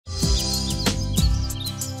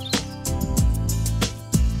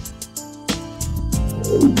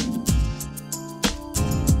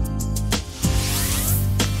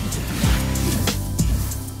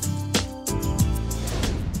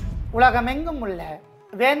உலகமெங்கும் உள்ள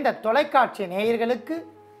வேந்தர் தொலைக்காட்சி நேயர்களுக்கு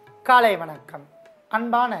காலை வணக்கம்.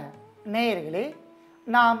 அன்பான நேயர்களே,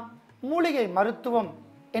 நாம் மூலிகை மருத்துவம்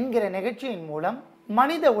என்கிற நிகழ்ச்சியின் மூலம்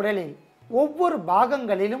மனித உடலில் ஒவ்வொரு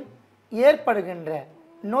பாகங்களிலும் ஏற்படுகின்ற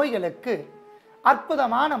நோய்களுக்கு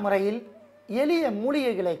அற்புதமான முறையில் எளிய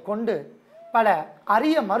மூலிகைகளை கொண்டு பல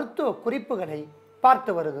அரிய மருத்துவ குறிப்புகளை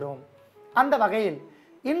பார்த்து வருகிறோம். அந்த வகையில்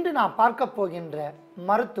இன்று நாம் பார்க்க போகின்ற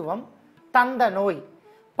மருத்துவம் தந்த நோய்.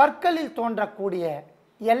 பற்களில் தோன்றக்கூடிய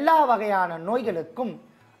எல்லா வகையான நோய்களுக்கும்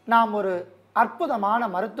நாம் ஒரு அற்புதமான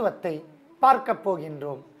மருத்துவத்தை பார்க்க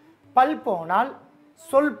போகின்றோம். பல் போனால்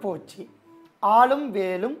சொல் போச்சு, ஆளும்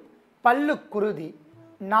வேலும் பல்லுக்குருதி,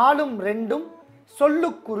 நாளும் ரெண்டும்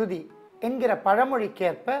சொல்லுக்குருதி என்கிற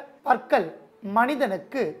பழமொழிக்கேற்ப பற்கள்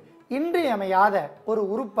மனிதனுக்கு இன்றியமையாத ஒரு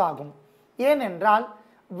உறுப்பாகும். ஏனென்றால்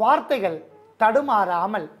வார்த்தைகள்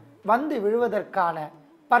தடுமாறாமல் வந்து விழுவதற்கான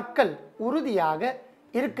பற்கள் உறுதியாக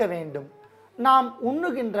இருக்க வேண்டும். நாம்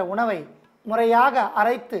உண்ணுகின்ற உணவை முறையாக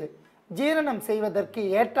அரைத்து ஜீரணம் செய்வதற்கு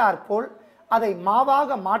ஏற்றாற்போல் அதை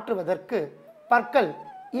மாவாக மாற்றுவதற்கு பற்கள்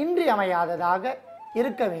இன்றியமையாததாக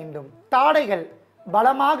இருக்க வேண்டும். தாடைகள்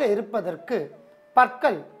பலமாக இருப்பதற்கு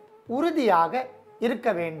பற்கள் உறுதியாக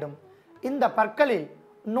இருக்க வேண்டும். இந்த பற்களில்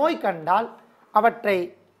நோய் கண்டால் அவற்றை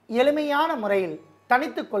எளிமையான முறையில்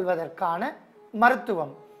தணித்து கொள்வதற்கான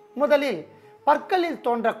மருத்துவம். முதலில் பற்களில்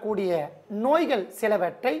தோன்றக்கூடிய நோய்கள்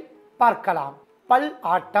சிலவற்றை பார்க்கலாம். பல்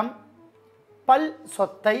ஆட்டம், பல்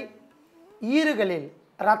சொத்தை, ஈறுகளில்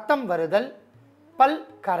இரத்தம் வருதல், பல்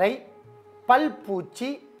கரை, பல் பூச்சி,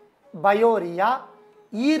 பயோரியா,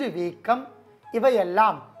 ஈறு வீக்கம்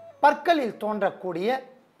இவையெல்லாம் பற்களில் தோன்றக்கூடிய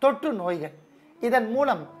தொற்று நோய்கள். இதன்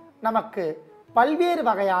மூலம் நமக்கு பல்வேறு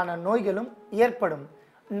வகையான நோய்களும் ஏற்படும்.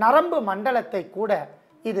 நரம்பு மண்டலத்தை கூட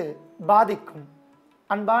இது பாதிக்கும்.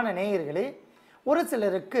 அன்பான நேயர்களே, ஒரு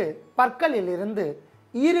சிலருக்கு பற்களில் இருந்து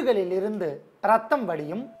ஈறுகளில் இருந்து இரத்தம்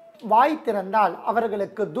வடியும், வாய் திறந்தால்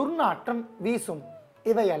அவர்களுக்கு துர்நாற்றம் வீசும்.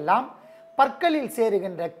 இவையெல்லாம் பற்களில்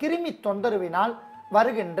சேருகின்ற கிருமி தொந்தரவினால்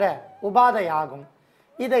வருகின்ற உபாதையாகும்.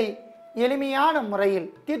 இதை எளிமையான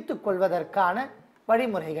முறையில் தீர்த்து கொள்வதற்கான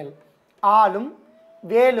வழிமுறைகள். ஆளும்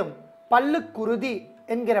வேலும் பல்லுக்குருதி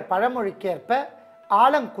என்கிற பழமொழிக்கேற்ப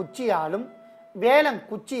ஆலங்குச்சியாலும்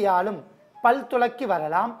வேலங்குச்சியாலும் பல் துலக்கி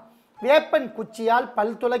வரலாம். வேப்பன் குச்சியால்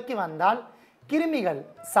பல் துலக்கி வந்தால் கிருமிகள்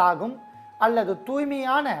சாகும். அல்லது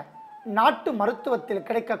தூய்மையான நாட்டு மருத்துவத்தில்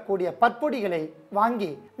கிடைக்கக்கூடிய பற்பொடிகளை வாங்கி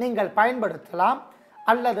நீங்கள் பயன்படுத்தலாம்.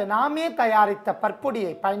 அல்லது நாமே தயாரித்த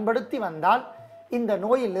பற்பொடியை பயன்படுத்தி வந்தால் இந்த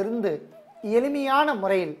நோயிலிருந்து எளிமையான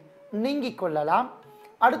முறையில் நீங்கிக் கொள்ளலாம்.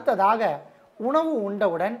 அடுத்ததாக, உணவு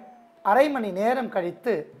உண்டவுடன் அரை மணி நேரம்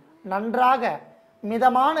கழித்து நன்றாக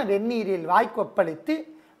மிதமான வெந்நீரில் வாய்க்கொப்பளித்து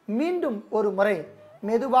மீண்டும் ஒரு முறை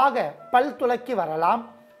மெதுவாக பல் துலக்கி வரலாம்.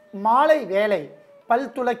 மாலை வேளை பல்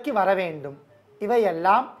துலக்கி வர வேண்டும்.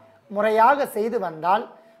 இவையெல்லாம் முறையாக செய்து வந்தால்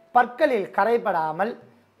பற்களில் கரைபடாமல்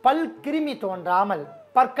பல் கிருமி தோன்றாமல்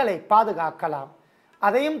பற்களை பாதுகாக்கலாம்.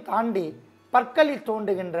 அதையும் தாண்டி பற்களில்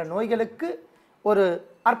தோன்றுகின்ற நோய்களுக்கு ஒரு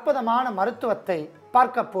அற்புதமான மருத்துவத்தை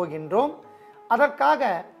பார்க்க போகின்றோம்.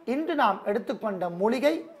 அதற்காக இன்று நாம் எடுத்துக்கொண்ட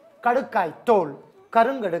மூலிகை கடுக்காய் தோல்.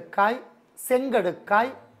 கருங்கடுக்காய்,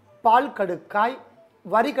 செங்கடுக்காய், பால் கடுக்காய்,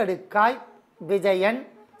 வரிகடுக்காய், விஜயன்,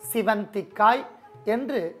 சிவந்திக்காய்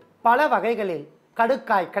என்று பல வகைகளில்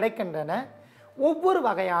கடுக்காய் கிடைக்கின்றன. ஒவ்வொரு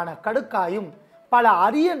வகையான கடுக்காயும் பல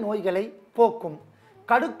அரிய நோய்களை போக்கும்.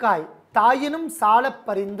 கடுக்காய் தாயினும் சாலப்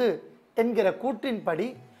பரிந்து என்கிற கூற்றின்படி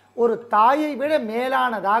ஒரு தாயை விட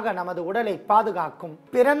மேலானதாக நமது உடலை பாதுகாக்கும்.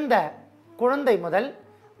 பிறந்த குழந்தை முதல்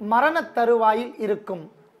மரணத் தருவாயில் இருக்கும்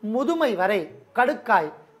முதுமை வரை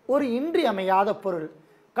கடுக்காய் ஒரு இன்றியமையாத பொருள்.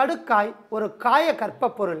 கடுக்காய் ஒரு காய கற்ப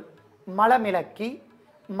பொருள். மலமிளக்கி,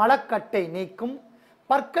 மலக்கட்டை நீக்கும்,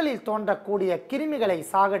 பற்களில் தோன்றக்கூடிய கிருமிகளை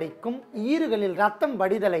சாகடிக்கும், ஈறுகளில் இரத்தம்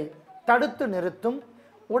வடிதலை தடுத்து நிறுத்தும்,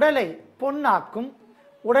 உடலை பொன்னாக்கும்,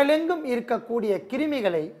 உடலெங்கும் இருக்கக்கூடிய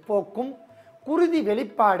கிருமிகளை போக்கும், குருதி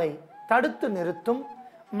வெளிப்பாடை தடுத்து நிறுத்தும்,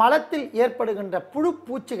 மலத்தில் ஏற்படுகின்ற புழு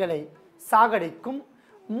பூச்சிகளை சாகடிக்கும்,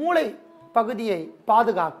 மூளை பகுதியை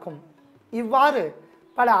பாதுகாக்கும். இவ்வாறு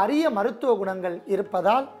பல அரிய மருத்துவ குணங்கள்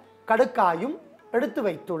இருப்பதால் கடுக்காயும் எடுத்து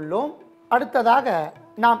வைத்துள்ளோம். அடுத்ததாக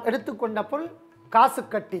நாம் எடுத்துக்கொண்ட பொருள்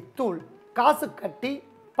காசுக்கட்டி தூள். காசுக்கட்டி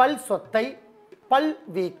பல் சொத்தை, பல்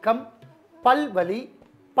வீக்கம், பல் வலி,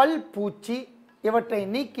 பல் பூச்சி இவற்றை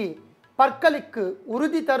நீக்கி பற்களுக்கு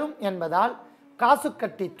உறுதி தரும் என்பதால்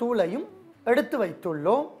காசுக்கட்டி தூளையும் எடுத்து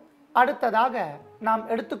வைத்துள்ளோம். அடுத்ததாக நாம்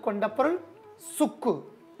எடுத்துக்கொண்ட பொருள் சுக்கு.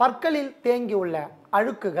 பற்களில் தேங்கியுள்ள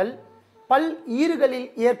அழுக்குகள், பல் ஈறுகளில்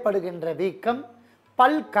ஏற்படுகின்ற வீக்கம்,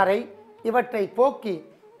 பல் கரை இவற்றை போக்கி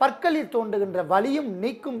பற்களில் தோன்றுகின்ற வலியும்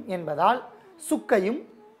நீக்கும் என்பதால் சுக்கையும்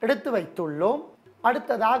எடுத்து வைத்துள்ளோம்.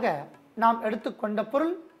 அடுத்ததாக நாம் எடுத்துக்கொண்ட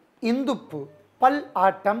பொருள் இந்துப்பு. பல்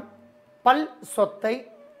ஆட்டம், பல் சொத்தை,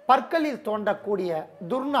 பற்களில் தோன்றக்கூடிய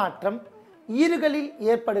துர்நாற்றம், ஈறுகளில்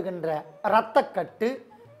ஏற்படுகின்ற இரத்தக்கட்டு,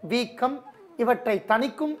 வீக்கம் இவற்றை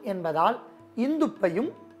தணிக்கும் என்பதால் இந்துப்பையும்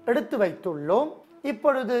எடுத்து வைத்துள்ளோம்.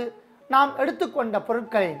 இப்பொழுது நாம் எடுத்துக்கொண்ட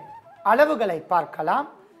பொருட்களின் அளவுகளை பார்க்கலாம்.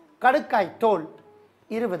 கடுக்காய் தோல்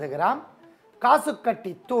 20 கிராம்,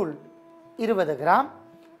 காசுக்கட்டி தூள் 20 கிராம்,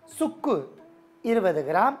 சுக்கு 20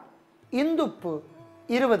 கிராம், இந்துப்பு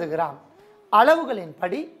 20 கிராம்.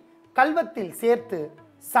 அளவுகளின்படி கல்வத்தில் சேர்த்து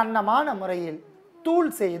சன்னமான முறையில்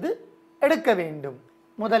தூள் செய்து எடுக்க வேண்டும்.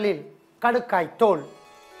 முதலில் கடுக்காய் தோல்,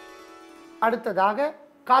 அடுத்ததாக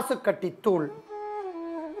காசுக்கட்டி தூள்,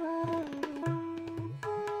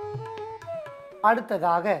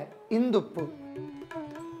 அடுத்ததாக இந்துப்பு,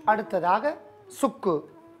 அடுத்ததாக சுக்கு.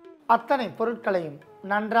 அத்தனை பொருட்களையும்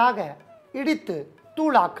நன்றாக இடித்து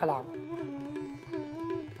தூளாக்கலாம்.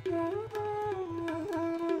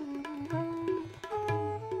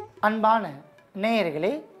 அன்பான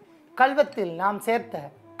நேயர்களே, கல்வத்தில் நாம் சேர்த்த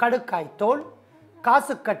கடுக்காய் தோல்,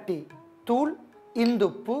 காசுக்கட்டி தூள்,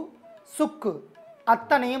 இந்துப்பு, சுக்கு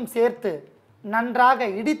அத்தனையும் சேர்த்து நன்றாக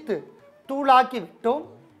இடித்து தூளாக்கி விட்டோம்.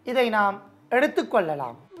 இதை நாம்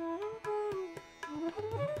எடுத்துக்கொள்ளலாம்.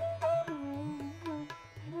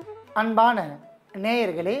 அன்பான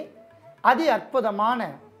நேயர்களே, அதி அற்புதமான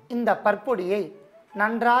இந்த பற்பொடியை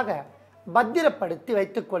நன்றாக பத்திரப்படுத்தி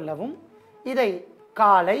வைத்துக் கொள்ளவும். இதை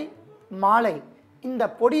காலை மாலை இந்த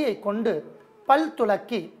பொடியை கொண்டு பல்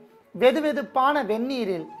துலக்கி வெதுவெதுப்பான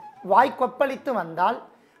வெந்நீரில் வாய்க்கொப்பளித்து வந்தால்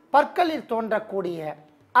பற்களில் தோன்றக்கூடிய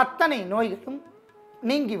அத்தனை நோய்களும்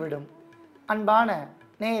நீங்கிவிடும். அன்பான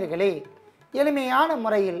நேயர்களே, எளிமையான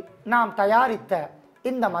முறையில் நாம் தயாரித்த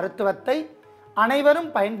இந்த மருத்துவத்தை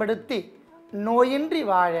அனைவரும் பயன்படுத்தி நோயின்றி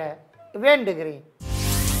வாழ வேண்டுகிறேன்.